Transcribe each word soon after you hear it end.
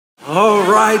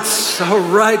All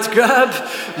right. Grab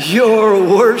your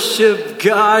worship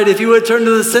guide. If you would turn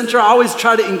to the center, I always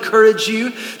try to encourage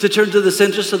you to turn to the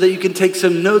center so that you can take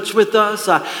some notes with us.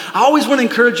 I always want to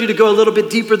encourage you to go a little bit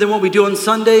deeper than what we do on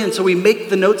Sunday, and so we make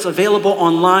the notes available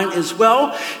online as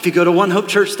well. If you go to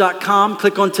onehopechurch.com,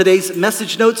 click on today's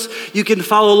message notes, you can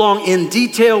follow along in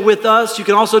detail with us. You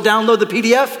can also download the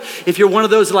PDF if you're one of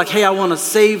those like, hey, I want to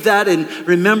save that and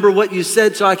remember what you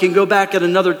said so I can go back at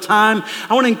another time.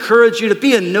 I want to encourage you to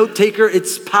be a note taker.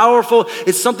 It's powerful.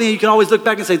 It's something that you can always look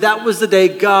back and say, that was the day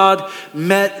God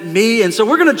met me. And so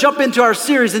we're going to jump into our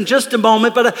series in just a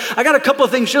moment, but I got a couple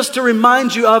of things just to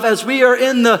remind you of as we are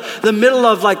in the middle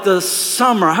of like the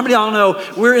summer. How many of y'all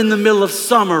know we're in the middle of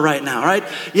summer right now, right?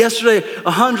 Yesterday,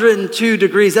 102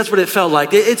 degrees. That's what it felt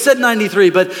like. It said 93,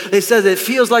 but they said it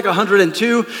feels like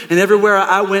 102, and everywhere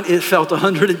I went, it felt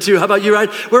 102. How about you, right?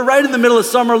 We're right in the middle of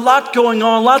summer, a lot going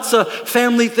on, lots of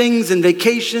family things and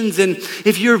vacations. And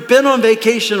if you've been on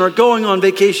vacation or going on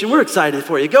vacation, we're excited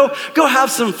for you. Go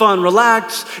have some fun,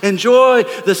 relax, enjoy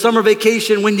the summer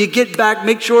vacation. When you get back,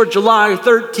 make sure July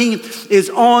 13th is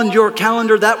on your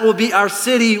calendar. That will be our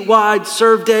citywide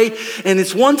serve day. And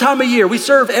it's one time a year. We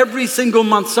serve every single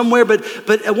month somewhere, but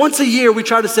once a year, we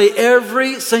try to say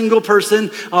every single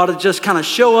person ought to just kind of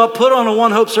show up, put on a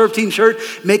One Hope Serve Team shirt,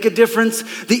 make a difference.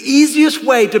 The easiest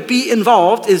way to be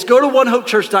involved is go to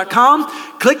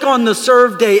onehopechurch.com, click on the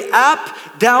Serve Day app,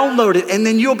 download it, and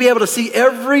then you'll be able to see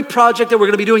every project that we're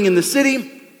going to be doing in the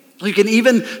city. You can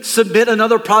even submit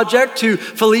another project to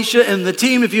Felicia and the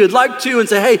team if you would like to and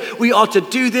say, hey, we ought to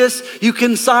do this. You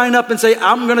can sign up and say,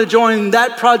 I'm going to join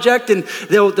that project, and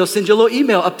they'll send you a little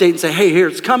email update and say, hey, here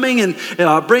it's coming, and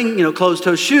bring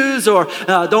closed-toe shoes, or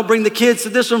don't bring the kids to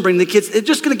this one, bring the kids. It's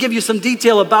just going to give you some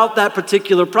detail about that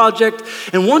particular project.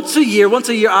 And once a year,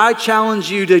 I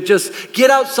challenge you to just get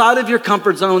outside of your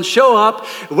comfort zone, show up.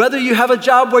 Whether you have a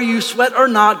job where you sweat or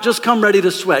not, just come ready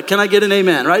to sweat. Can I get an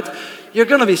amen, right? You're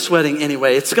going to be sweating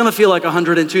anyway. It's going to feel like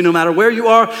 102 no matter where you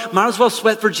are. Might as well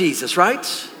sweat for Jesus, right?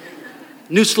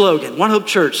 New slogan, One Hope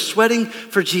Church, sweating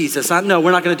for Jesus. No,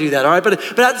 we're not going to do that, all right?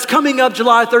 But that's coming up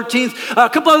July 13th. A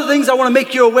couple other things I want to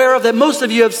make you aware of that most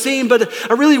of you have seen, but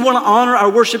I really want to honor our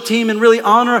worship team and really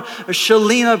honor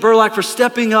Shalina Burlack for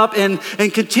stepping up and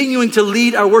continuing to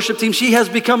lead our worship team. She has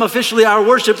become officially our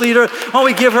worship leader. Why don't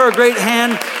we give her a great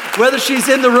hand? Whether she's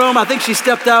in the room, I think she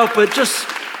stepped out, but just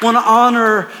want to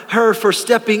honor her for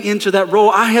stepping into that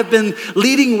role. I have been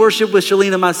leading worship with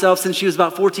Shalina myself since she was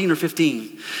about 14 or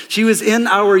 15. She was in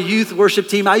our youth worship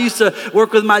team. I used to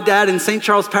work with my dad in St.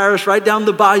 Charles Parish right down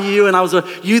the bayou, and I was a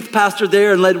youth pastor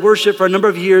there and led worship for a number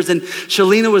of years. And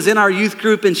Shalina was in our youth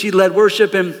group, and she led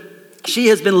worship, and she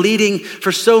has been leading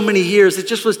for so many years. It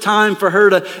just was time for her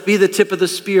to be the tip of the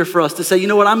spear for us, to say, you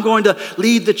know what, I'm going to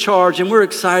lead the charge, and we're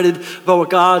excited about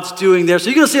what God's doing there. So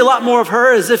you're going to see a lot more of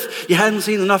her, as if you hadn't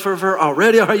seen enough of her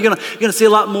already. All right, you're going to see a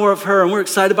lot more of her, and we're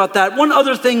excited about that. One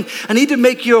other thing I need to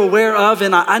make you aware of,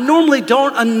 and I normally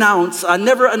don't announce, I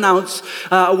never announce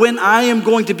when I am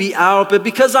going to be out, but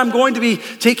because I'm going to be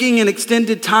taking an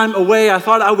extended time away, I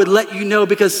thought I would let you know,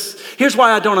 because here's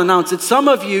why I don't announce it. Some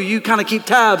of you kind of keep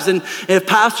tabs, and if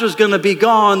pastor's going to be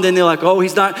gone, then they're like, oh,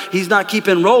 he's not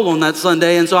keeping roll on that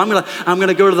Sunday, and so I'm going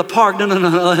to go to the park. No.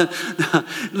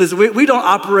 Listen, we don't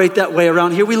operate that way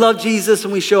around here. We love Jesus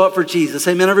and we show up for Jesus.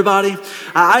 Amen, everybody.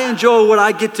 I enjoy what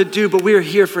I get to do, but we're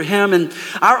here for him. And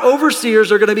our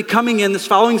overseers are going to be coming in this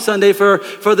following Sunday for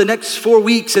the next 4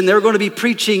 weeks, and they're going to be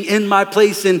preaching in my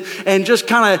place and just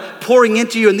kind of pouring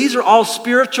into you. And these are all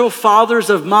spiritual fathers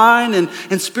of mine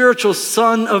and spiritual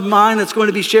son of mine that's going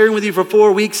to be sharing with you for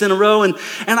 4 weeks in a row. And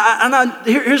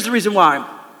here's the reason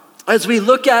why. As we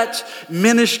look at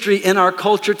ministry in our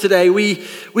culture today, we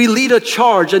lead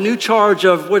a new charge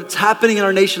of what's happening in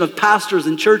our nation of pastors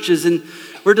and churches, and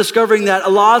we're discovering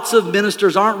that lots of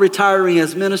ministers aren't retiring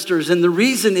as ministers, and the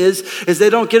reason is they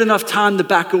don't get enough time to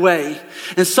back away.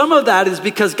 And some of that is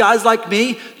because guys like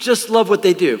me just love what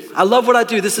they do. I love what I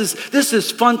do. This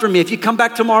is fun for me. If you come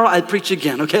back tomorrow, I'd preach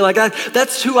again, okay?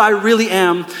 That's who I really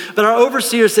am. But our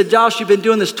overseer said, Josh, you've been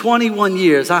doing this 21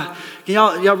 years.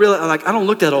 Y'all really, I don't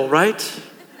look that old, right?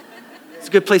 It's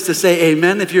a good place to say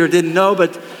amen if you didn't know,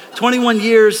 but 21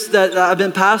 years that I've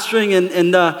been pastoring,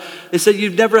 and they said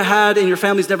you've never had, and your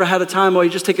family's never had a time where you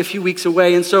just take a few weeks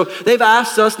away. And so they've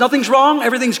asked us, nothing's wrong,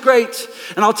 everything's great.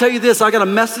 And I'll tell you this, I got a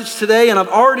message today, and I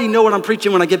already know what I'm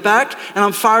preaching when I get back, and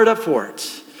I'm fired up for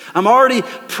it. I'm already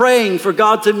praying for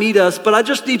God to meet us, but I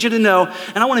just need you to know,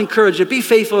 and I want to encourage you, be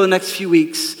faithful in the next few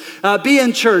weeks. Be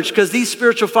in church, because these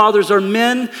spiritual fathers are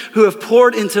men who have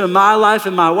poured into my life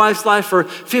and my wife's life for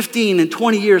 15 and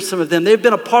 20 years, some of them. They've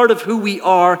been a part of who we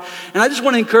are, and I just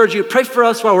want to encourage you, pray for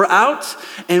us while we're out,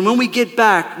 and when we get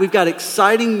back, we've got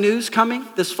exciting news coming.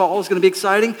 This fall is going to be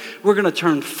exciting. We're going to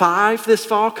turn 5 this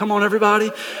fall. Come on,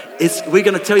 everybody. We're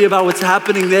going to tell you about what's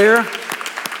happening there.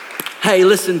 Hey,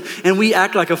 listen, and we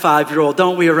act like a 5-year-old,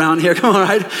 don't we, around here? Come on,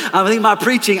 right? I think my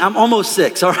preaching, I'm almost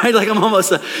 6, all right? Like I'm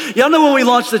almost, y'all know when we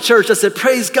launched the church, I said,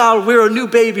 praise God, we're a new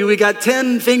baby. We got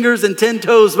 10 fingers and 10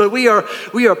 toes, but we are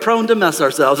prone to mess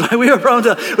ourselves, right? We're prone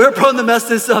to mess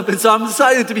this up. And so I'm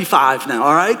excited to be 5 now,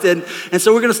 all right? And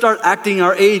so we're going to start acting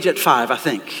our age at 5, I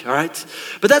think, all right?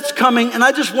 But that's coming, and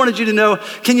I just wanted you to know,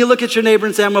 can you look at your neighbor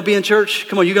and say, I'm going to be in church?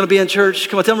 Come on, you're going to be in church?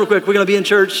 Come on, tell them real quick, we're going to be in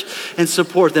church, and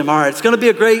support them, all right? It's going to be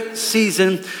a great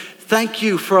season. Thank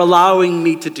you for allowing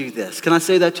me to do this. Can I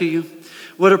say that to you?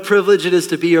 What a privilege it is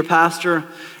to be your pastor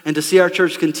and to see our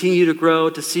church continue to grow,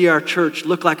 to see our church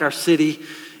look like our city.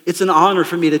 It's an honor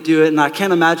for me to do it, and I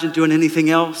can't imagine doing anything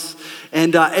else.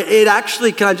 And it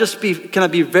actually, can I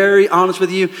be very honest with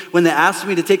you? When they asked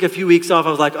me to take a few weeks off, I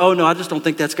was like, oh no, I just don't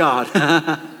think that's God.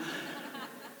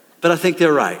 But I think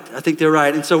they're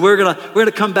right. And so we're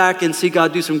gonna come back and see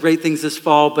God do some great things this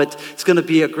fall, but it's gonna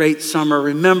be a great summer.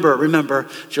 Remember,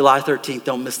 July 13th,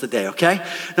 don't miss the day, okay?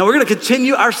 Now we're gonna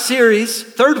continue our series,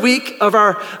 3rd week of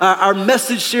our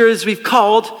message series we've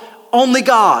called Only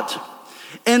God.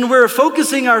 And we're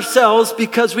focusing ourselves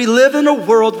because we live in a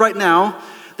world right now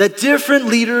that different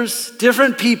leaders,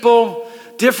 different people,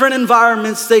 different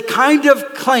environments, they kind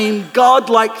of claim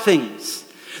God-like things.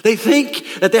 They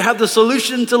think that they have the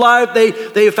solution to life.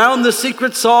 They found the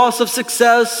secret sauce of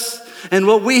success. And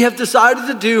what we have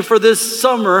decided to do for this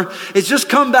summer is just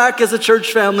come back as a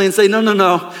church family and say,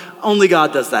 no, only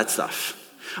God does that stuff.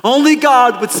 Only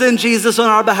God would send Jesus on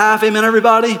our behalf. Amen,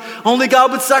 everybody. Only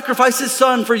God would sacrifice his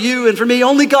son for you and for me.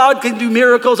 Only God can do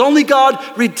miracles. Only God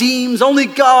redeems. Only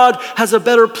God has a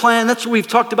better plan. That's what we've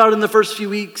talked about in the first few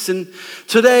weeks. And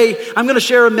today I'm going to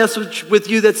share a message with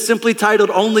you that's simply titled,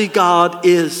 Only God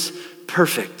is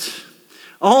Perfect.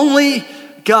 Only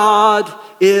God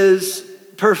is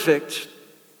perfect.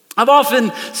 I've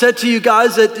often said to you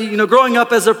guys that, growing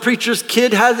up as a preacher's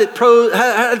kid had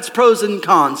its pros and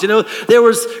cons. There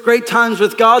was great times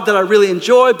with God that I really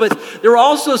enjoyed, but there were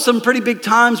also some pretty big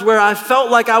times where I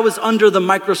felt like I was under the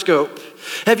microscope.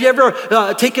 Have you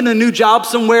ever taken a new job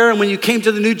somewhere, and when you came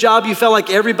to the new job, you felt like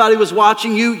everybody was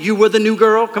watching you? You were the new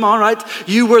girl, come on, right?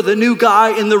 You were the new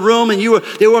guy in the room, and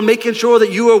they were making sure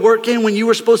that you were working when you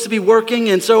were supposed to be working.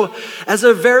 And so as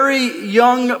a very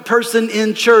young person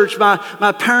in church, my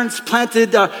parents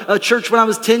planted a church when I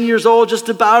was 10 years old, just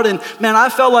about, and man, I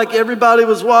felt like everybody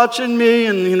was watching me,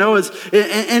 and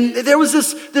and there was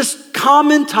this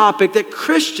common topic that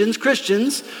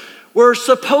Christians were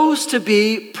supposed to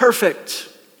be perfect.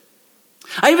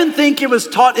 I even think it was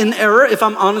taught in error, if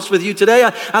I'm honest with you today.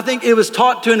 I think it was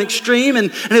taught to an extreme,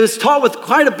 and it was taught with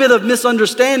quite a bit of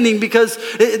misunderstanding, because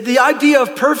the idea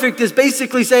of perfect is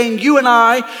basically saying you and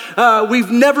I, we've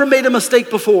never made a mistake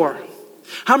before.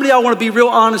 How many of y'all want to be real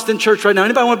honest in church right now?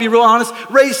 Anybody want to be real honest?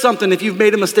 Raise something if you've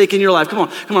made a mistake in your life. Come on,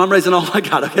 I'm raising all I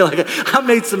got. Okay, I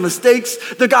made some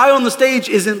mistakes. The guy on the stage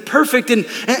isn't perfect,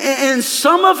 and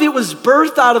some of it was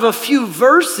birthed out of a few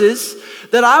verses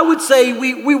that I would say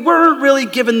we weren't really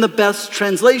given the best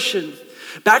translation.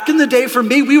 Back in the day, for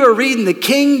me, we were reading the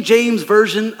King James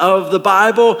Version of the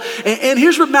Bible. And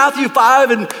here's what Matthew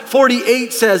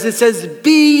 5:48 says. It says,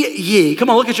 be ye. Come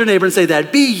on, look at your neighbor and say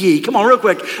that. Be ye. Come on, real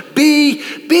quick. Be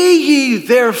ye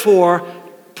therefore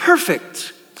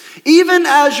perfect, even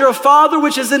as your Father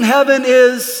which is in heaven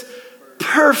is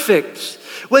perfect.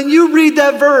 When you read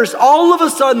that verse, all of a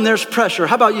sudden there's pressure.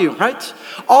 How about you, right?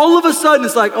 All of a sudden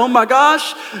it's like, oh my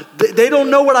gosh, they don't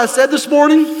know what I said this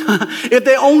morning. If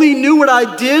they only knew what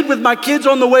I did with my kids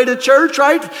on the way to church,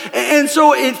 right? And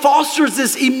so it fosters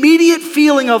this immediate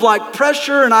feeling of like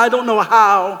pressure, and I don't know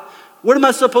how. What am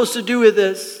I supposed to do with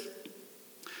this?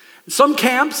 Some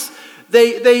camps,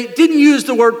 they didn't use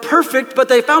the word perfect, but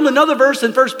they found another verse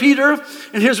in 1 Peter,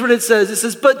 and here's what it says. It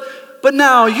says, but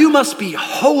now you must be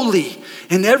holy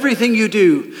in everything you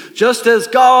do, just as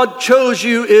God chose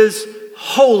you is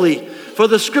holy. For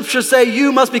the scriptures say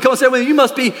you must be, come on, say it with me, you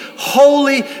must be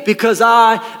holy because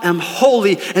I am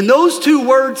holy. And those two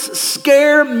words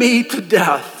scare me to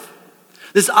death.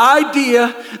 This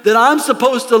idea that I'm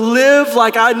supposed to live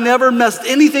like I never messed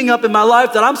anything up in my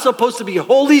life, that I'm supposed to be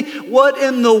holy. What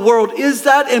in the world is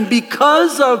that? And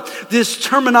because of this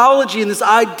terminology and this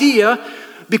idea,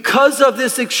 because of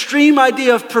this extreme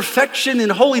idea of perfection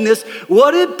and holiness,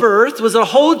 what it birthed was a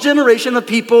whole generation of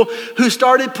people who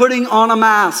started putting on a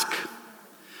mask.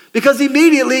 Because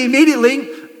immediately,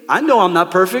 I know I'm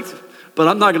not perfect, but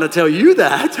I'm not going to tell you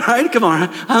that, right? Come on.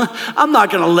 I'm not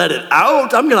going to let it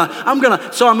out. I'm going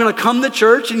to come to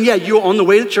church, and yeah, you're on the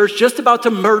way to church just about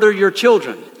to murder your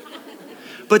children.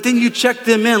 But then you check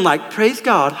them in like, praise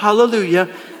God, hallelujah,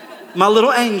 my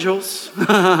little angels,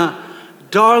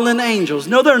 darling angels.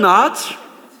 No, they're not.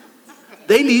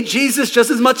 They need Jesus just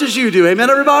as much as you do. Amen,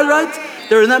 everybody, right?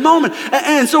 They're in that moment.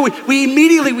 And so we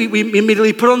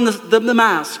immediately put on the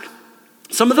mask.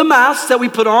 Some of the masks that we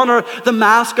put on are the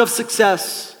mask of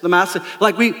success. The mask,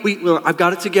 like I've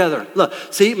got it together. Look,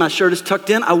 see, my shirt is tucked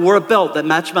in. I wore a belt that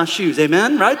matched my shoes.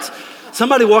 Amen, right?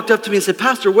 Somebody walked up to me and said,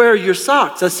 Pastor, where are your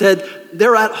socks? I said,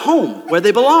 they're at home where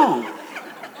they belong.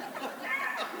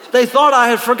 They thought I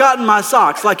had forgotten my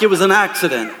socks like it was an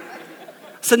accident.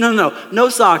 I said, no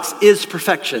socks is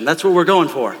perfection. That's what we're going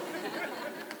for.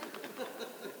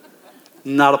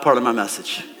 Not a part of my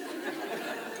message.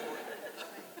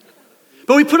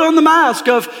 But we put on the mask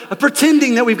of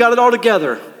pretending that we've got it all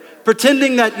together.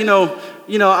 Pretending that,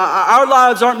 our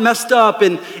lives aren't messed up.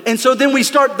 And so then we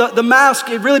start the mask.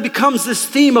 It really becomes this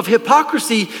theme of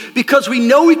hypocrisy because we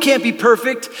know we can't be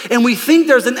perfect. And we think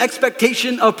there's an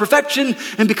expectation of perfection.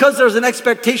 And because there's an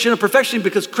expectation of perfection,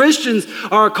 because Christians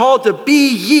are called to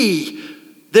be ye,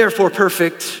 therefore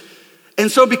perfect.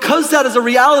 And so because that is a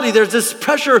reality, there's this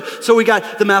pressure. So we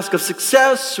got the mask of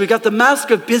success. We got the mask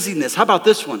of busyness. How about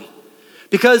this one?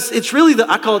 Because it's really,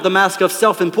 I call it the mask of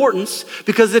self-importance,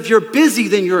 because if you're busy,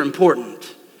 then you're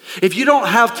important. If you don't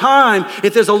have time,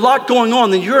 if there's a lot going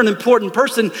on, then you're an important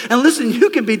person. And listen, you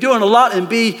can be doing a lot and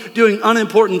be doing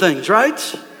unimportant things, right?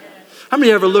 How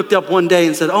many ever looked up one day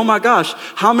and said, oh my gosh,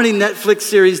 how many Netflix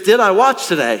series did I watch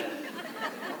today?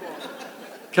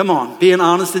 Come on, being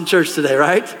honest in church today,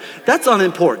 right? That's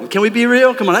unimportant. Can we be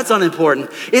real? Come on, that's unimportant.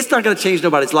 It's not going to change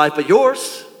nobody's life but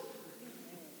yours.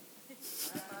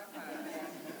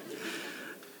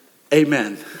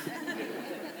 Amen.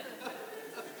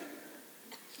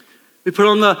 We put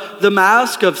on the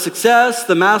mask of success,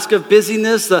 the mask of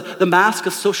busyness, the mask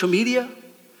of social media.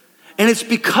 And it's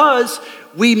because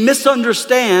we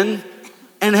misunderstand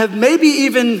and have maybe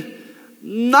even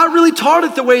not really taught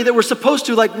it the way that we're supposed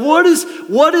to. Like, what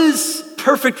does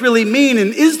perfect really mean?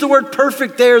 And is the word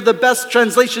perfect there the best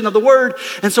translation of the word?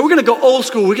 And so we're going to go old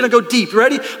school. We're going to go deep.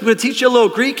 Ready? I'm going to teach you a little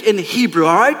Greek and Hebrew,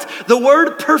 all right? The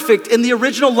word perfect in the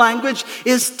original language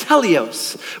is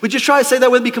teleos. Would you try to say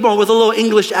that with me? Come on, with a little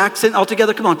English accent all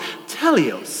together. Come on.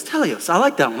 Teleos. I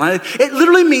like that one. It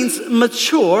literally means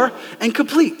mature and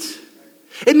complete.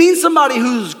 It means somebody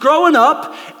who's growing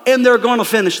up and they're going to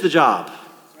finish the job.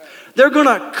 They're going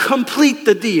to complete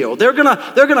the deal. They're going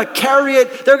to carry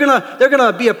it. They're going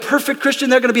to be a perfect Christian.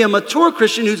 They're going to be a mature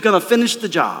Christian who's going to finish the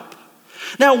job.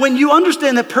 Now, when you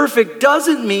understand that perfect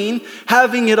doesn't mean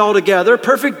having it all together,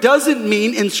 perfect doesn't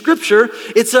mean in Scripture,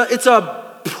 it's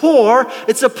a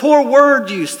poor word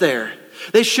use there.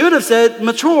 They should have said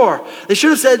mature. They should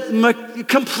have said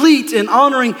complete and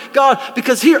honoring God,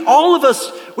 because here all of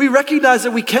us, we recognize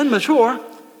that we can mature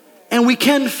and we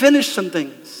can finish some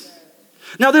things.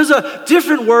 Now, there's a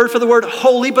different word for the word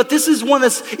holy, but this is one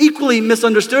that's equally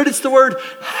misunderstood. It's the word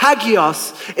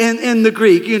hagios in the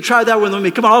Greek. You can try that one with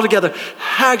me. Come on, all together.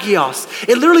 Hagios.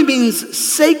 It literally means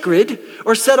sacred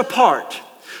or set apart.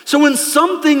 So when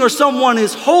something or someone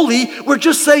is holy, we're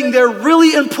just saying they're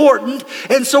really important,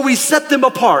 and so we set them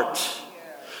apart.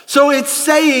 So it's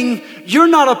saying you're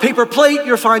not a paper plate,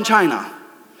 you're fine china.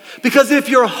 Because if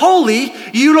you're holy,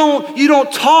 you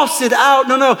don't toss it out.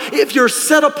 No. If you're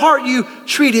set apart, you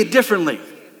treat it differently.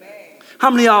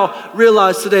 How many of y'all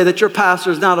realize today that your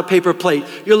pastor is not a paper plate?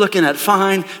 You're looking at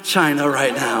fine china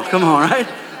right now. Come on, right?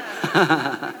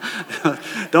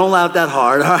 Don't laugh that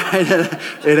hard, all right?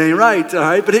 It ain't right, all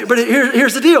right? But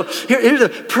here's the deal. Here's the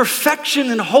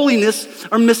perfection and holiness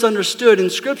are misunderstood in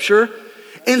Scripture.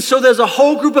 And so there's a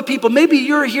whole group of people. Maybe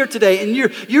you're here today and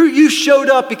you showed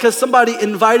up because somebody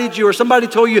invited you or somebody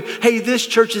told you, hey, this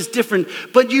church is different.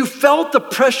 But you felt the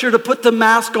pressure to put the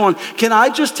mask on. Can I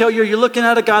just tell you, you're looking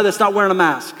at a guy that's not wearing a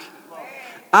mask.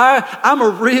 I'm a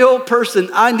real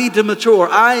person. I need to mature.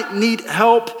 I need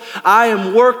help. I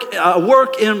am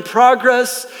work in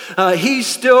progress. He's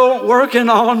still working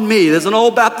on me. There's an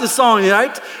old Baptist song,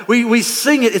 right? We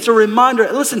sing it. It's a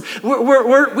reminder. Listen,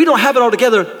 we don't have it all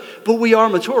together, but we are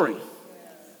maturing.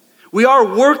 We are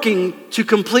working to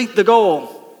complete the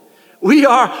goal. We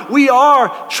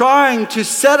are trying to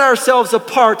set ourselves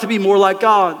apart to be more like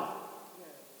God.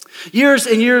 Years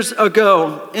and years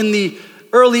ago, in the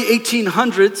early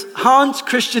 1800s, Hans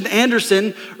Christian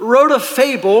Andersen wrote a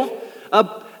fable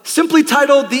simply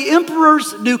titled The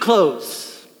Emperor's New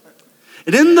Clothes.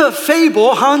 And in the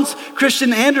fable, Hans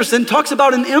Christian Andersen talks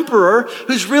about an emperor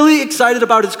who's really excited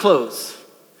about his clothes.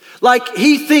 Like,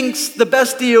 he thinks the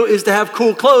best deal is to have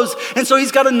cool clothes. And so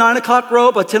he's got a 9 o'clock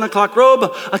robe, a 10 o'clock robe,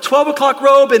 a 12 o'clock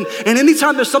robe. And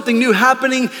anytime there's something new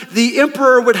happening, the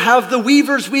emperor would have the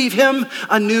weavers weave him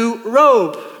a new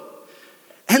robe.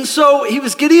 And so he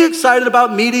was getting excited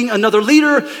about meeting another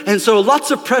leader. And so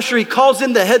lots of pressure. He calls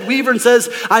in the head weaver and says,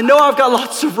 I know I've got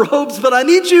lots of robes, but I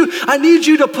need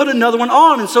you to put another one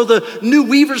on. And so the new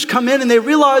weavers come in and they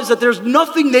realize that there's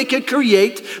nothing they could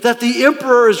create that the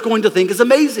emperor is going to think is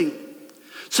amazing.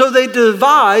 So they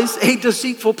devise a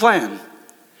deceitful plan.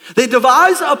 They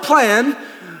devise a plan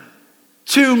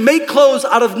to make clothes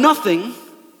out of nothing,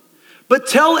 but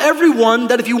tell everyone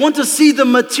that if you want to see the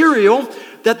material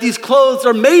that these clothes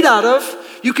are made out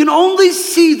of, you can only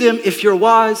see them if you're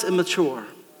wise and mature.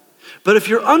 But if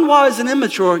you're unwise and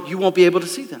immature, you won't be able to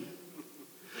see them.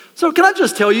 So can I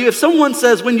just tell you, if someone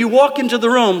says when you walk into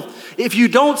the room, if you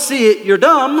don't see it, you're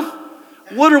dumb,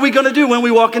 what are we going to do when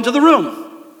we walk into the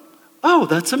room? Oh,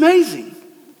 that's amazing.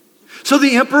 So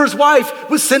the emperor's wife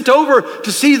was sent over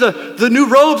to see the new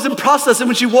robes in process. And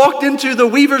when she walked into the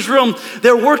weaver's room,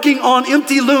 they're working on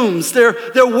empty looms. They're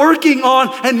working on,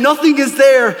 and nothing is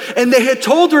there. And they had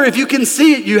told her, if you can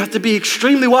see it, you have to be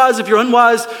extremely wise. If you're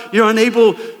unwise, you're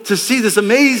unable to see this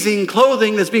amazing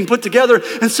clothing that's being put together.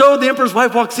 And so the emperor's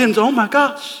wife walks in and says, oh my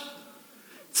gosh,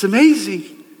 it's amazing.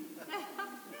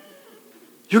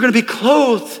 You're going to be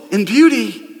clothed in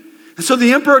beauty. And so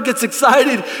the emperor gets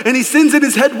excited and he sends in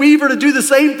his head weaver to do the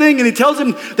same thing. And he tells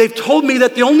him, they've told me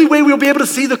that the only way we'll be able to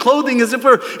see the clothing is if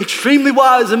we're extremely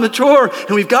wise and mature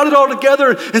and we've got it all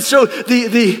together. And so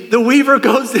the weaver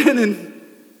goes in and,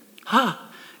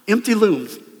 empty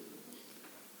looms.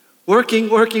 Working.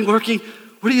 What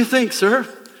do you think, sir?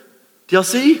 Do y'all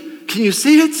see? Can you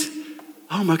see it?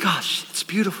 Oh my gosh, it's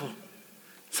beautiful.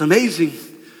 It's amazing.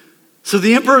 So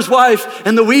the emperor's wife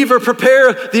and the weaver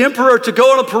prepare the emperor to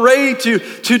go on a parade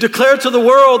to declare to the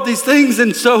world these things.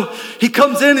 And so he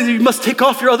comes in and you must take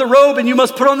off your other robe and you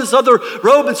must put on this other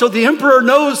robe. And so the emperor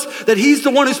knows that he's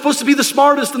the one who's supposed to be the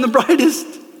smartest and the brightest.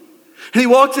 And he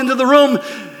walks into the room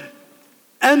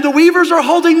and the weavers are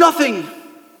holding nothing.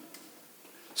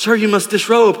 Sir, you must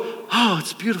disrobe. Oh,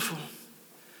 it's beautiful.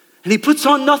 And he puts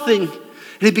on nothing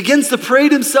and he begins to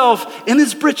parade himself in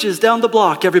his breeches down the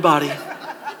block, everybody.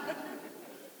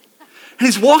 And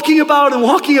he's walking about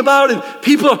and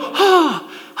people are,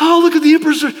 oh, look at the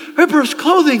emperor's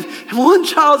clothing. And one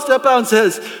child steps out and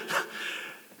says,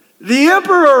 the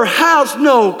emperor has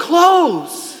no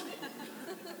clothes.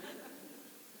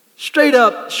 Straight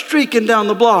up streaking down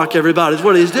the block, everybody, is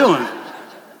what he's doing.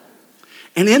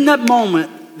 And in that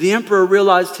moment, the emperor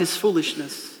realized his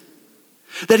foolishness.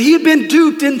 That he had been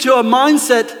duped into a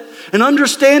mindset, an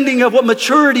understanding of what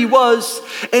maturity was,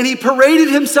 and he paraded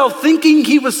himself thinking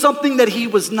he was something that he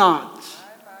was not.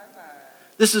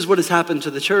 This is what has happened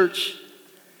to the church.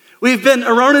 We've been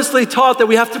erroneously taught that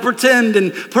we have to pretend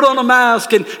and put on a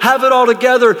mask and have it all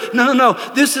together. No.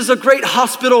 This is a great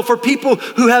hospital for people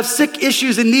who have sick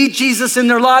issues and need Jesus in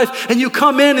their life. And you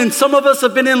come in, and some of us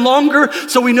have been in longer,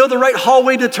 so we know the right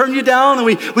hallway to turn you down,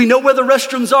 and we know where the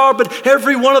restrooms are, but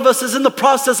every one of us is in the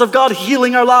process of God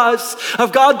healing our lives,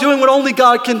 of God doing what only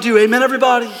God can do. Amen,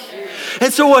 everybody?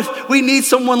 And so what we need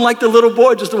someone like the little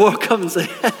boy just to walk up and say,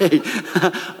 hey,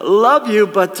 I love you,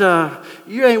 but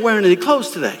you ain't wearing any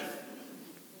clothes today.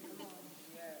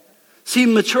 See,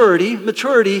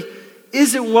 maturity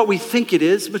isn't what we think it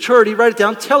is. Maturity, write it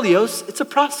down, teleos, it's a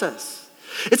process.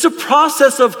 It's a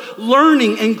process of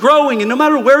learning and growing. And no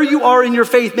matter where you are in your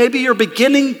faith, maybe you're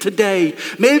beginning today.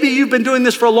 Maybe you've been doing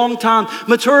this for a long time.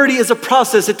 Maturity is a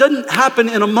process. It doesn't happen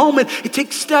in a moment. It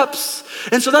takes steps.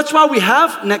 And so that's why we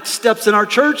have next steps in our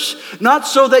church. Not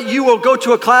so that you will go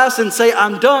to a class and say,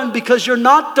 I'm done, because you're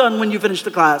not done when you finish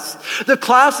the class. The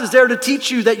class is there to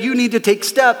teach you that you need to take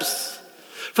steps.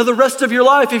 For the rest of your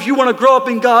life, if you want to grow up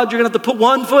in God, you're going to have to put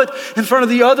one foot in front of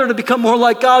the other to become more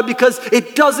like God, because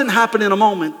it doesn't happen in a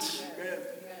moment.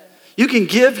 You can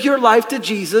give your life to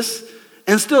Jesus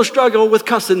and still struggle with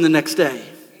cussing the next day.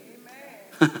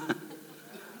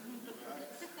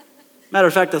 Matter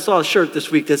of fact, I saw a shirt this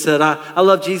week that said, I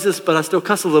love Jesus, but I still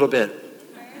cuss a little bit.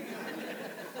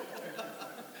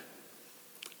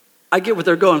 I get what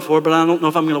they're going for, but I don't know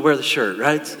if I'm going to wear the shirt,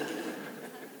 right?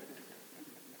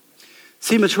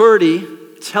 See, maturity,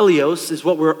 teleos, is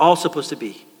what we're all supposed to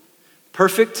be.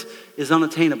 Perfect is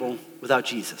unattainable without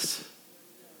Jesus.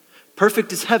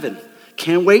 Perfect is heaven.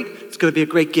 Can't wait. It's going to be a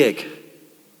great gig.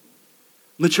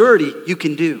 Maturity, you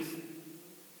can do.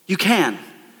 You can.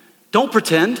 Don't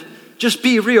pretend. Just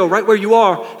be real right where you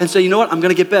are and say, you know what? I'm going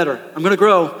to get better. I'm going to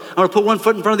grow. I'm going to put one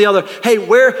foot in front of the other. Hey,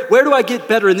 where do I get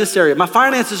better in this area? My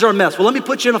finances are a mess. Well, let me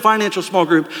put you in a financial small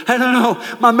group. Hey, no.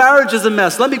 My marriage is a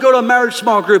mess. Let me go to a marriage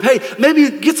small group. Hey,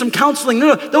 maybe get some counseling.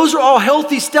 No. Those are all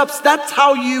healthy steps. That's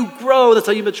how you grow. That's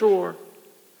how you mature.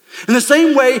 In the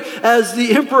same way as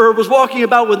the emperor was walking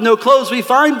about with no clothes, we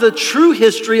find the true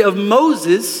history of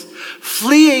Moses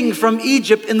fleeing from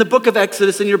Egypt in the book of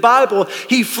Exodus in your Bible.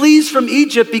 He flees from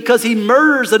Egypt because he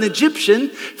murders an Egyptian,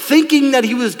 thinking that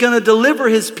he was going to deliver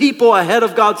his people ahead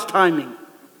of God's timing.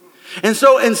 And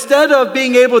so instead of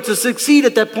being able to succeed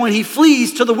at that point, he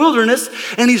flees to the wilderness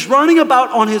and he's running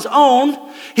about on his own.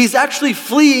 He's actually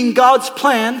fleeing God's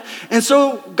plan. And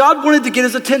so God wanted to get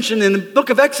his attention. And the book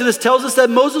of Exodus tells us that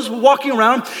Moses was walking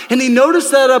around and he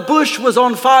noticed that a bush was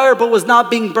on fire but was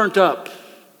not being burnt up.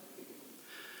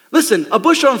 Listen, a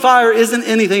bush on fire isn't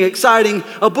anything exciting.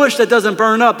 A bush that doesn't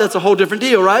burn up, that's a whole different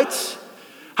deal, right?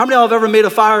 How many of y'all have ever made a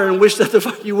fire and wished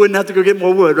that you wouldn't have to go get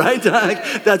more wood, right?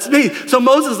 That's me. So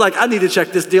Moses is like, I need to check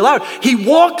this deal out. He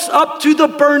walks up to the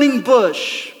burning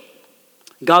bush.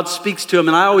 God speaks to him,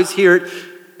 and I always hear it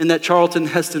in that Charlton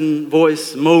Heston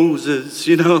voice, Moses,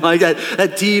 like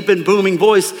that deep and booming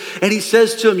voice. And he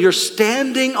says to him, you're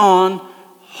standing on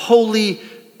holy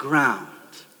ground.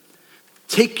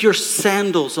 Take your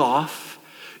sandals off.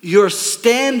 You're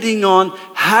standing on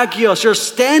hagios. You're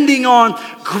standing on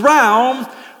ground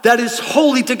that is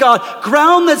holy to God.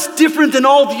 Ground that's different than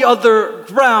all the other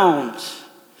grounds.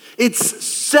 It's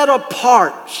set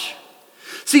apart.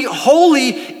 See, holy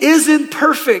isn't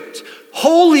perfect.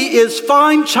 Holy is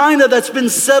fine china that's been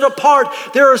set apart.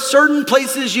 There are certain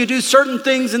places you do certain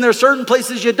things and there are certain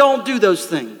places you don't do those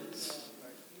things.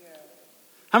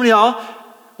 How many of y'all,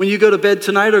 when you go to bed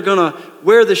tonight, are going to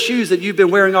wear the shoes that you've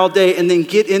been wearing all day and then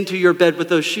get into your bed with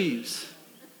those shoes?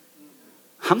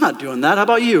 I'm not doing that. How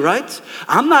about you, right?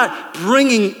 I'm not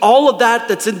bringing all of that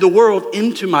that's in the world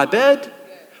into my bed.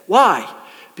 Why?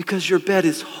 Because your bed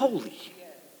is holy.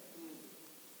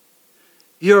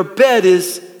 Your bed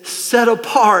is set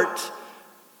apart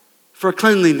for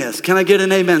cleanliness. Can I get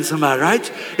an amen, somebody,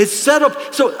 right? It's set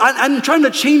up. So I'm trying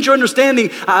to change your understanding.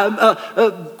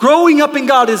 Growing up in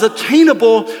God is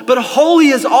attainable, but holy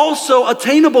is also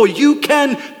attainable. You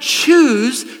can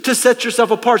choose to set yourself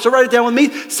apart. So write it down with me.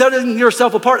 Setting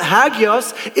yourself apart,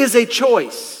 hagios, is a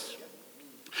choice.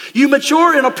 You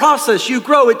mature in a process, you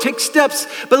grow, it takes steps.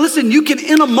 But listen, you can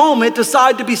in a moment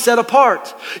decide to be set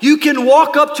apart. You can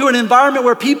walk up to an environment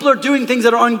where people are doing things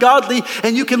that are ungodly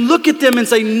and you can look at them and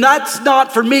say, that's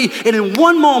not for me. And in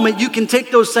one moment, you can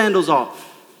take those sandals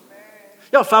off.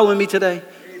 Y'all following me today?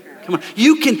 Come on.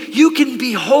 You can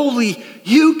be holy.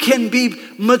 You can be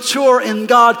mature in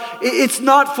God. It's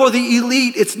not for the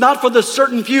elite. It's not for the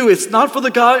certain few. It's not for the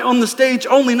guy on the stage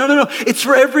only. No. It's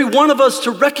for every one of us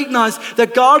to recognize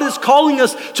that God is calling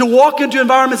us to walk into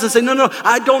environments and say, no,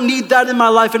 I don't need that in my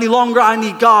life any longer. I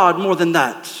need God more than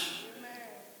that.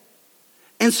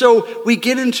 And so we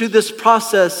get into this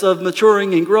process of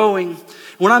maturing and growing.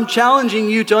 What I'm challenging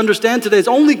you to understand today is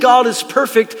only God is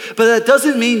perfect, but that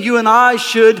doesn't mean you and I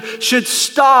should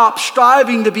stop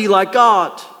striving to be like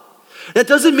God. That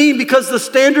doesn't mean because the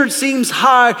standard seems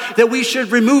high that we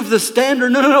should remove the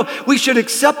standard. No. We should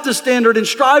accept the standard and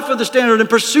strive for the standard and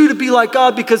pursue to be like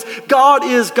God because God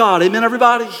is God. Amen,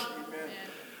 everybody? Amen.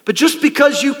 But just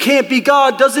because you can't be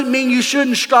God doesn't mean you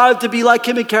shouldn't strive to be like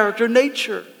Him in character and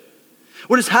nature.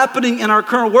 What is happening in our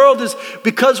current world is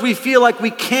because we feel like we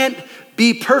can't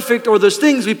be perfect or those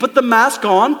things, we put the mask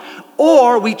on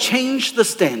or we change the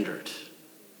standard.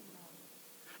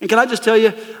 And can I just tell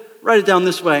you, write it down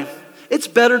this way. It's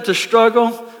better to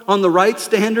struggle on the right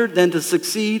standard than to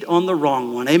succeed on the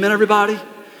wrong one. Amen, everybody?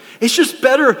 It's just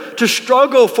better to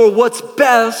struggle for what's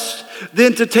best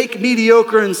than to take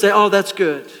mediocre and say, oh, that's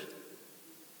good.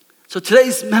 So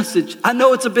today's message, I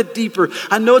know it's a bit deeper.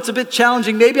 I know it's a bit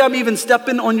challenging. Maybe I'm even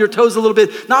stepping on your toes a little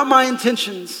bit. Not my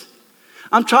intentions.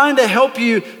 I'm trying to help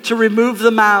you to remove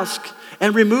the mask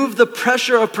and remove the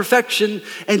pressure of perfection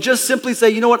and just simply say,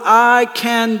 you know what, I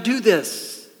can do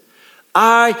this.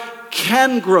 I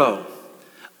can grow.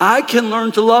 I can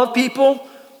learn to love people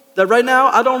that right now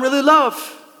I don't really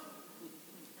love.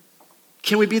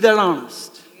 Can we be that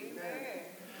honest?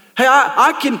 Hey,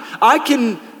 I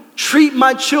can treat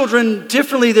my children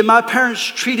differently than my parents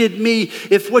treated me.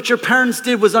 If what your parents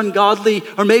did was ungodly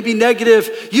or maybe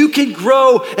negative, you can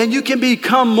grow and you can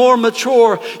become more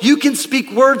mature. You can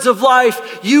speak words of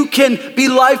life. You can be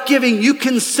life-giving. You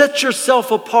can set yourself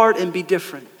apart and be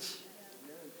different.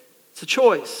 It's a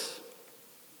choice.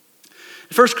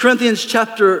 1 Corinthians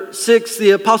chapter 6,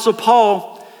 the Apostle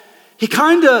Paul,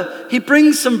 he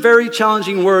brings some very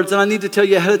challenging words, and I need to tell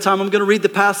you ahead of time, I'm going to read the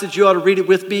passage. You ought to read it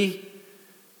with me.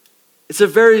 It's a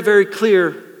very, very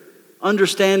clear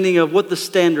understanding of what the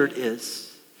standard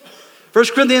is. 1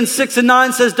 Corinthians 6 and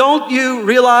 9 says, don't you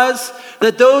realize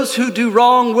that those who do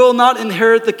wrong will not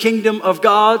inherit the kingdom of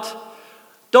God?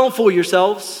 Don't fool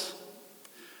yourselves.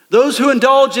 Those who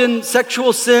indulge in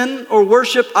sexual sin or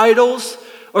worship idols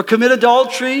or commit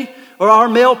adultery or are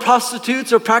male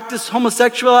prostitutes or practice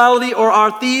homosexuality or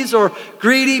are thieves or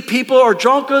greedy people or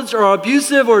drunkards or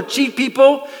abusive or cheat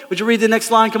people. Would you read the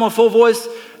next line? Come on, full voice.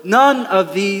 None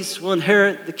of these will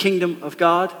inherit the kingdom of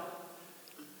God.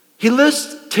 He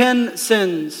lists 10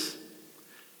 sins.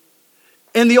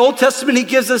 In the Old Testament, he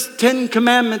gives us 10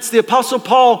 commandments. The Apostle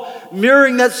Paul,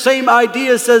 mirroring that same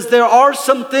idea, says there are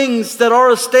some things that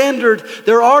are a standard.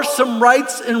 There are some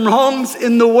rights and wrongs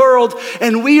in the world.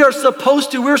 And we're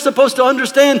supposed to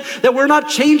understand that we're not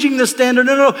changing the standard.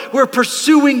 No, we're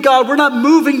pursuing God. We're not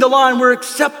moving the line. We're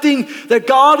accepting that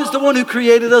God is the one who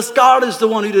created us. God is the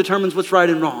one who determines what's right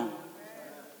and wrong.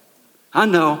 I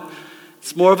know,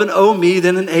 it's more of an oh me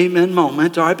than an amen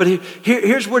moment, all right? But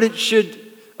here's what it should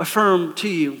affirm to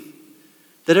you,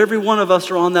 that every one of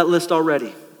us are on that list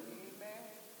already.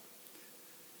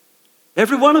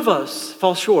 Every one of us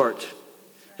falls short.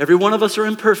 Every one of us are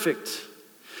imperfect.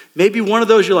 Maybe one of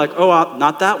those you're like, oh,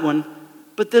 not that one,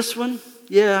 but this one,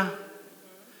 yeah.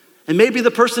 And maybe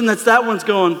the person that's that one's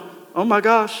going, oh my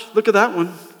gosh, look at that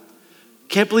one.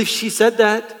 Can't believe she said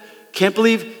that. Can't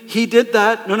believe he did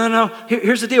that. No.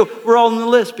 Here's the deal. We're all on the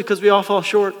list because we all fall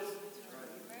short.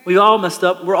 We all messed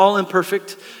up. We're all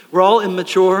imperfect. We're all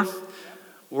immature.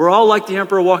 We're all like the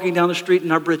emperor walking down the street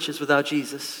in our britches without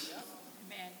Jesus.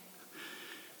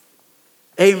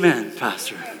 Amen,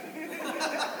 Pastor.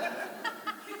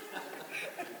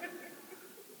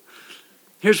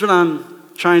 Here's what I'm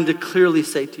trying to clearly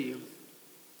say to you.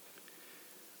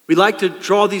 We like to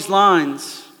draw these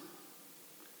lines,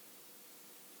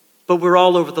 but we're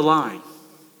all over the line.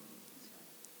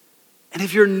 And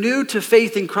if you're new to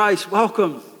faith in Christ,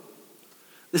 welcome.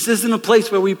 This isn't a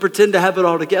place where we pretend to have it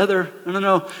all together.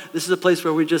 No. This is a place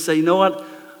where we just say, you know what?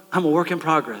 I'm a work in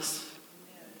progress.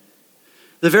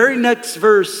 The very next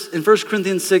verse in 1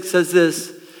 Corinthians 6 says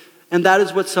this, and that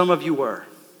is what some of you were.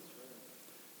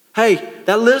 Hey,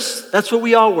 that list, that's what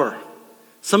we all were.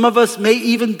 Some of us may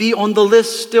even be on the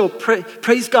list still.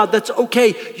 Praise God, that's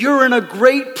okay. You're in a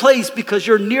great place because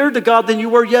you're nearer to God than you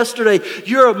were yesterday.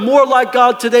 You're more like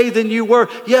God today than you were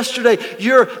yesterday.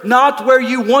 You're not where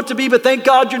you want to be, but thank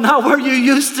God you're not where you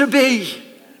used to be.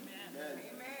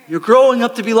 You're growing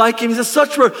up to be like him. He says,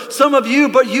 such were some of you,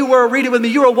 but you were, read it with me,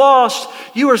 you were washed,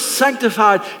 you were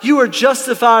sanctified, you were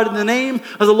justified in the name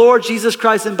of the Lord Jesus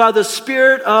Christ and by the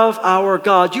Spirit of our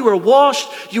God. You were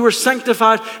washed, you were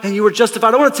sanctified, and you were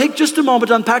justified. I want to take just a moment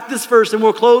to unpack this verse and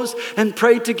we'll close and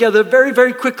pray together very,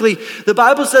 very quickly. The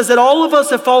Bible says that all of us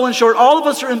have fallen short. All of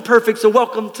us are imperfect, so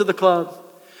welcome to the club.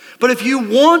 But if you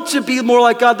want to be more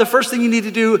like God, the first thing you need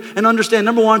to do and understand,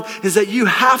 number one, is that you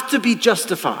have to be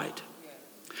justified.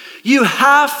 You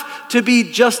have to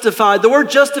be justified. The word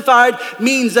justified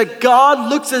means that God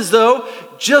looks as though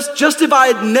just if I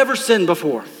had never sinned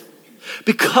before.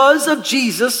 Because of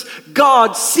Jesus,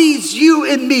 God sees you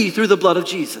and me through the blood of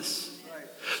Jesus.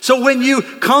 So when you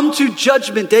come to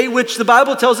judgment day, which the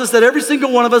Bible tells us that every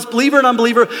single one of us, believer and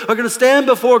unbeliever, are going to stand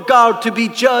before God to be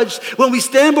judged. When we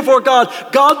stand before God,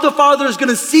 God the Father is going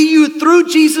to see you through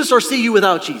Jesus or see you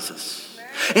without Jesus.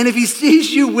 And if he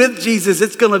sees you with Jesus,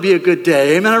 it's going to be a good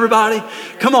day. Amen, everybody?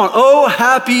 Come on. Oh,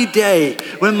 happy day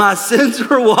when my sins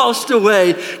were washed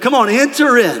away. Come on,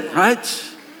 enter in,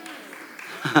 right?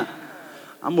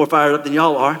 I'm more fired up than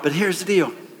y'all are, but here's the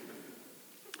deal.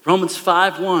 Romans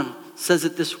 5:1 says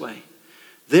it this way.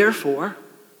 Therefore,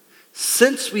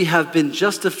 since we have been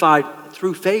justified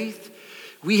through faith,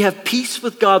 we have peace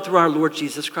with God through our Lord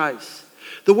Jesus Christ.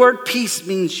 The word peace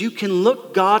means you can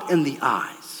look God in the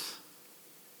eyes.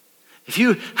 If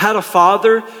you had a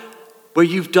father where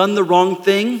you've done the wrong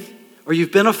thing, or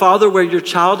you've been a father where your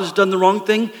child has done the wrong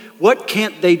thing, what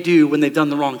can't they do when they've done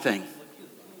the wrong thing?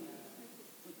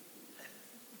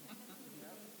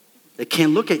 They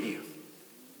can't look at you.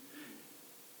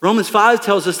 Romans 5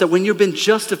 tells us that when you've been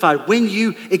justified, when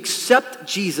you accept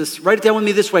Jesus, write it down with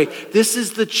me this way. This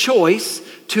is the choice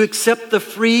to accept the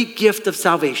free gift of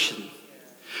salvation.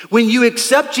 When you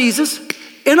accept Jesus,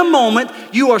 in a moment,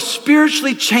 you are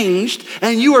spiritually changed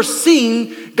and you are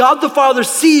seen. God the Father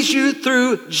sees you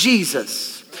through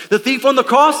Jesus. The thief on the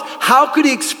cross, how could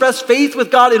he express faith with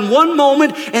God in one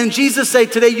moment and Jesus say,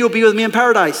 today you'll be with me in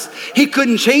paradise? He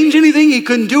couldn't change anything. He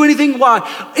couldn't do anything. Why?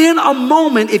 In a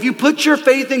moment, if you put your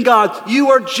faith in God,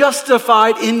 you are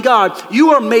justified in God.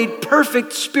 You are made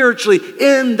perfect spiritually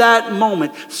in that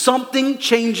moment. Something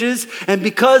changes, and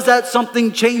because that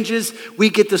something changes, we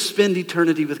get to spend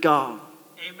eternity with God.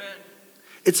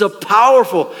 It's a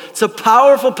powerful,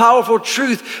 powerful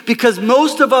truth, because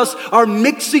most of us are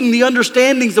mixing the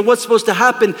understandings of what's supposed to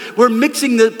happen. We're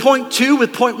mixing the point 2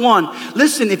 with point 1.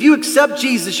 Listen, if you accept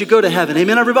Jesus, you go to heaven.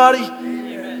 Amen, everybody?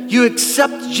 You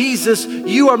accept Jesus,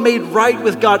 you are made right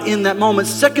with God in that moment.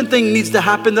 Second thing needs to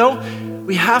happen though,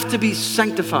 we have to be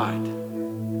sanctified.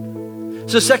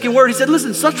 So second word, he said,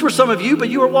 listen, such were some of you, but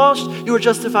you are washed, you are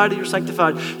justified, and you're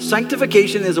sanctified.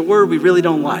 Sanctification is a word we really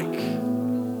don't like.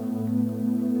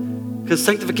 Because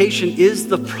sanctification is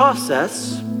the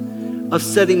process of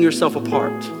setting yourself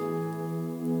apart.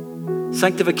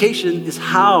 Sanctification is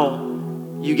how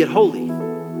you get holy.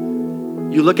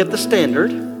 You look at the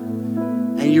standard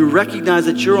and you recognize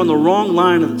that you're on the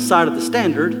wrong side of the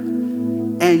standard,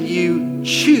 and you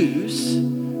choose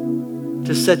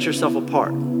to set yourself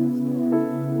apart.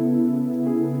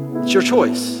 It's your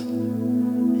choice.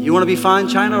 You want to be fine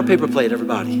china or paper plate,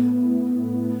 everybody?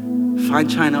 Fine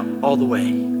china all the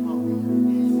way.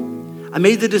 I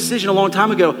made the decision a long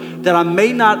time ago that I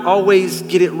may not always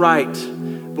get it right,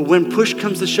 but when push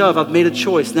comes to shove, I've made a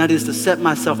choice, and that is to set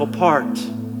myself apart,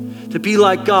 to be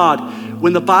like God.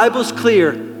 When the Bible's clear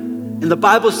and the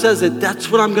Bible says it,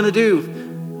 that's what I'm going to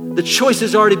do. The choice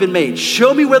has already been made.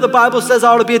 Show me where the Bible says I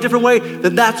ought to be a different way,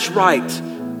 then that's right.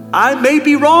 I may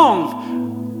be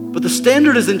wrong, but the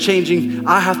standard isn't changing.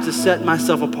 I have to set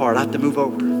myself apart. I have to move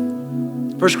over.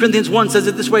 1 Corinthians 1 says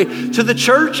it this way, to the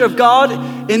church of God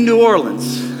in New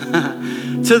Orleans,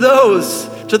 to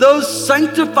those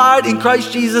sanctified in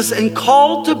Christ Jesus and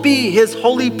called to be his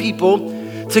holy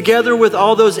people, together with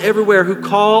all those everywhere who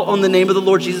call on the name of the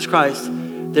Lord Jesus Christ,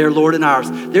 their Lord and ours.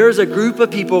 There is a group of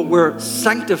people, we're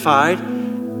sanctified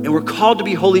and we're called to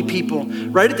be holy people.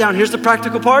 Write it down. Here's the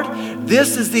practical part.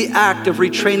 This is the act of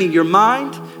retraining your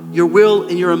mind, your will,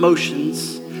 and your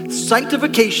emotions.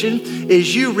 Sanctification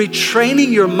is you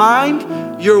retraining your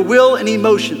mind, your will, and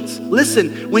emotions.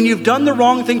 Listen, when you've done the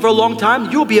wrong thing for a long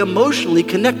time, you'll be emotionally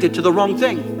connected to the wrong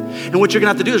thing. And what you're gonna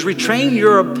have to do is retrain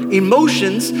your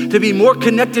emotions to be more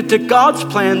connected to God's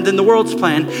plan than the world's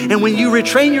plan. And when you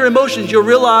retrain your emotions, you'll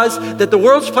realize that the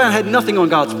world's plan had nothing on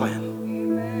God's plan.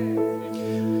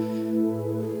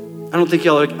 I don't think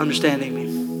y'all are understanding me.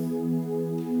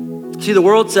 See, the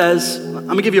world says, I'm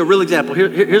gonna give you a real example.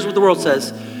 Here's what the world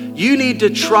says. You need to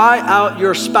try out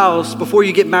your spouse before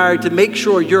you get married to make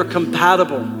sure you're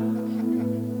compatible.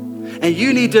 And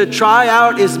you need to try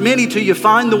out as many till you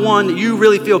find the one that you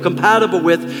really feel compatible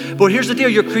with. But here's the deal.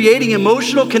 You're creating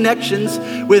emotional connections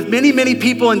with many, many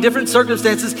people in different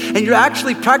circumstances, and you're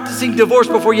actually practicing divorce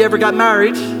before you ever got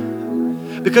married.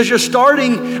 Because you're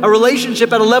starting a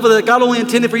relationship at a level that God only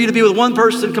intended for you to be with one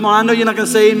person. Come on, I know you're not going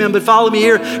to say amen, but follow me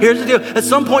here. Here's the deal. At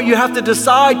some point, you have to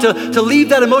decide to leave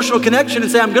that emotional connection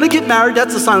and say, I'm going to get married.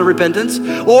 That's a sign of repentance.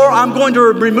 Or I'm going to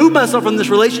remove myself from this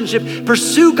relationship,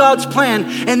 pursue God's plan.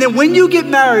 And then when you get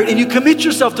married and you commit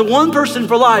yourself to one person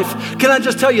for life, can I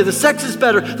just tell you, the sex is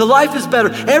better, the life is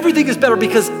better, everything is better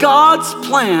because God's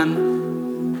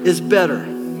plan is better.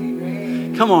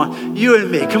 Come on, you and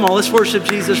me. Come on, let's worship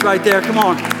Jesus right there. Come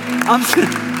on.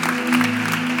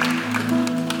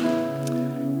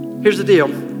 Here's the deal.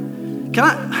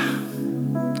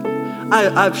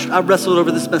 I've wrestled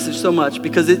over this message so much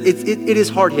because it is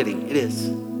hard hitting. It is.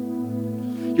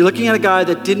 You're looking at a guy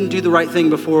that didn't do the right thing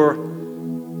before.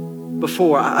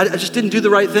 I just didn't do the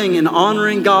right thing in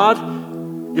honoring God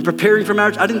and preparing for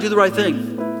marriage. I didn't do the right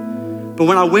thing. But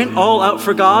when I went all out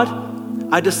for God,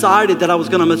 I decided that I was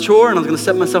going to mature and I was going to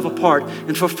set myself apart.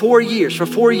 And for 4 years,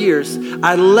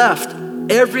 I left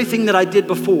everything that I did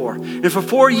before. And for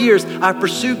 4 years, I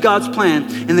pursued God's plan.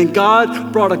 And then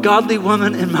God brought a godly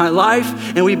woman in my life,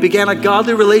 and we began a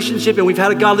godly relationship, and we've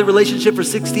had a godly relationship for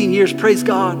 16 years. Praise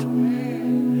God.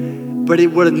 But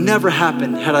it would have never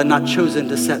happened had I not chosen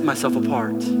to set myself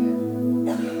apart. You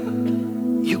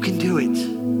can do it.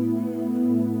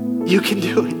 You can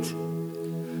do it.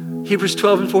 Hebrews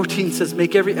 12:14 says,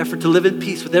 make every effort to live in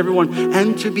peace with everyone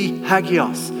and to be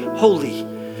hagios, holy.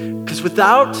 Because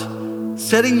without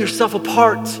setting yourself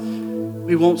apart,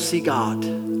 we won't see God.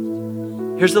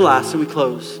 Here's the last, and we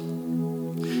close.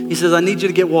 He says, I need you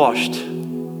to get washed.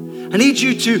 I I need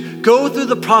you to go through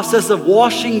the process of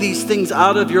washing these things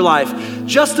out of your life.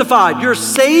 Justified, you're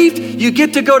saved, you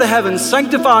get to go to heaven.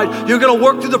 Sanctified, you're going to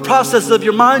work through the process of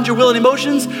your mind, your will, and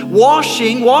emotions.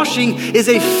 Washing is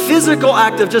a physical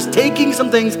act of just taking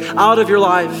some things out of your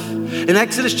life. In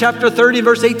Exodus chapter 30,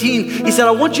 verse 18, he said,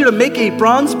 I want you to make a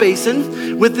bronze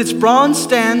basin with its bronze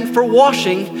stand for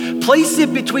washing. Place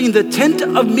it between the tent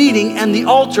of meeting and the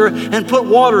altar and put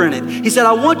water in it. He said,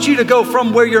 I want you to go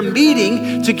from where you're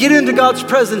meeting to get into God's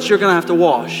presence. You're going to have to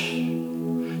wash.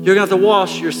 You're going to have to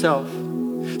wash yourself.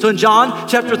 So in John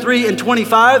chapter 3 and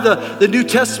 25, the New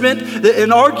Testament,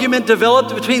 an argument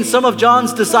developed between some of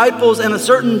John's disciples and a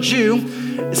certain Jew.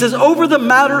 It says, over the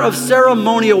matter of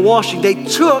ceremonial washing, they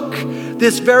took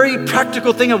this very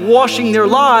practical thing of washing their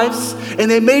lives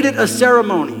and they made it a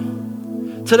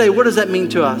ceremony. Today, what does that mean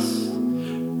to us?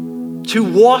 To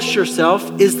wash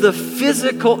yourself is the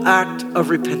physical act of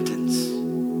repentance.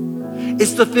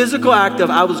 It's the physical act of,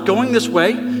 I was going this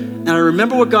way and I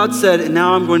remember what God said and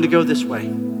now I'm going to go this way.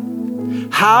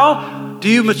 How do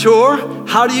you mature?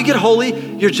 How do you get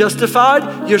holy? You're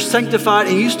justified, you're sanctified,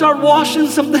 and you start washing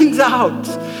some things out.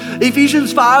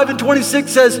 Ephesians 5 and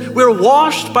 26 says, we're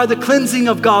washed by the cleansing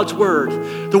of God's word.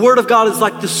 The word of God is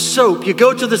like the soap. You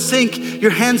go to the sink,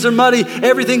 your hands are muddy,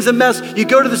 everything's a mess. You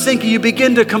go to the sink and you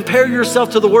begin to compare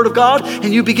yourself to the word of God,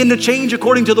 and you begin to change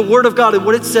according to the word of God and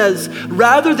what it says,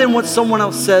 rather than what someone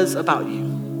else says about you.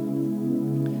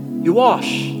 You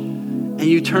wash and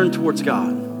you turn towards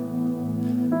God.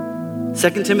 2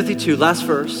 Timothy 2, last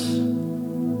verse.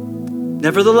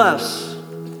 Nevertheless,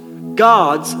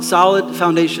 God's solid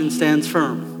foundation stands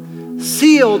firm,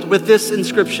 sealed with this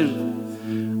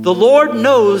inscription: the Lord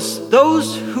knows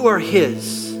those who are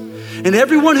his, and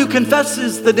everyone who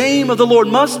confesses the name of the Lord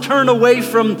must turn away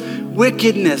from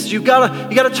wickedness. You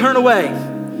gotta turn away.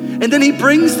 And then he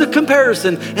brings the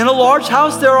comparison. In a large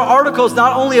house, there are articles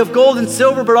not only of gold and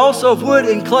silver, but also of wood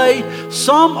and clay.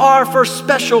 Some are for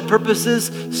special purposes.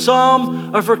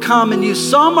 Some are for common use.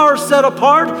 Some are set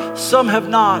apart. Some have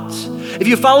not. If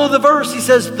you follow the verse, he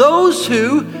says, those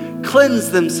who cleanse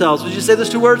themselves. Would you say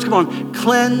those two words? Come on.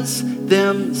 Cleanse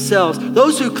themselves.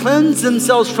 Those who cleanse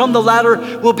themselves from the latter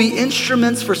will be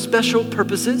instruments for special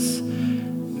purposes,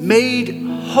 made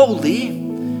holy,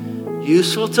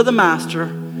 useful to the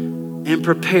master, and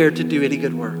prepared to do any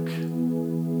good work.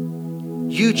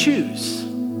 You choose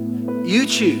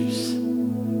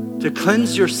to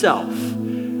cleanse yourself.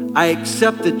 I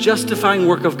accept the justifying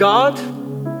work of God.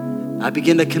 I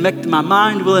begin to connect my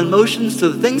mind, will, and emotions to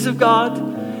the things of God.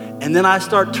 And then I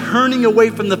start turning away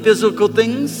from the physical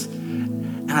things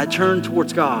and I turn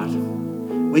towards God.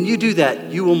 When you do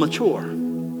that, you will mature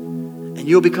and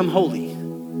you'll become holy.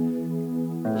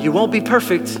 You won't be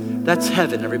perfect. That's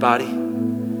heaven, everybody.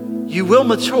 You will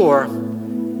mature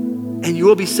and you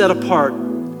will be set apart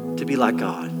to be like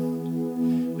God.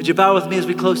 Would you bow with me as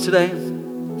we close today?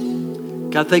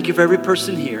 God, thank you for every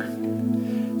person here.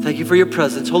 Thank you for your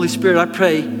presence. Holy Spirit, I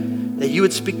pray that you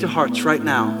would speak to hearts right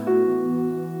now.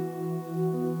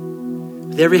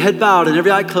 With every head bowed and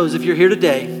every eye closed, if you're here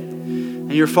today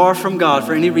and you're far from God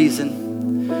for any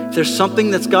reason, if there's something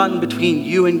that's gotten between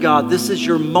you and God, this is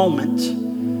your moment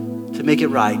to make it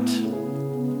right.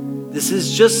 This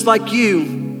is just like you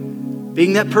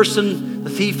being that person, the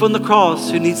thief on the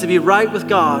cross who needs to be right with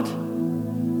God.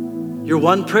 You're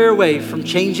one prayer away from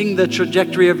changing the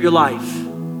trajectory of your life.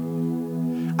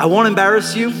 I won't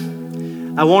embarrass you.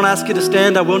 I won't ask you to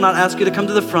stand. I will not ask you to come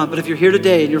to the front. But if you're here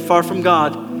today and you're far from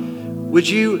God, would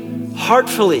you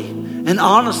heartfully and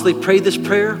honestly pray this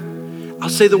prayer? I'll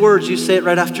say the words. You say it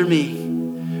right after me.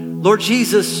 Lord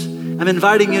Jesus, I'm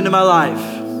inviting you into my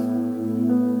life.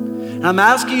 And I'm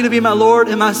asking you to be my Lord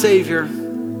and my Savior.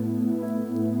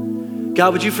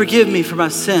 God, would you forgive me for my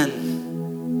sin?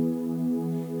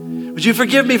 Would you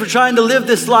forgive me for trying to live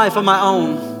this life on my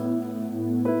own?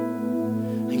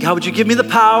 And God, would you give me the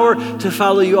power to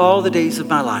follow you all the days of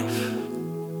my life?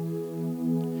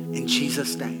 In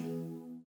Jesus' name.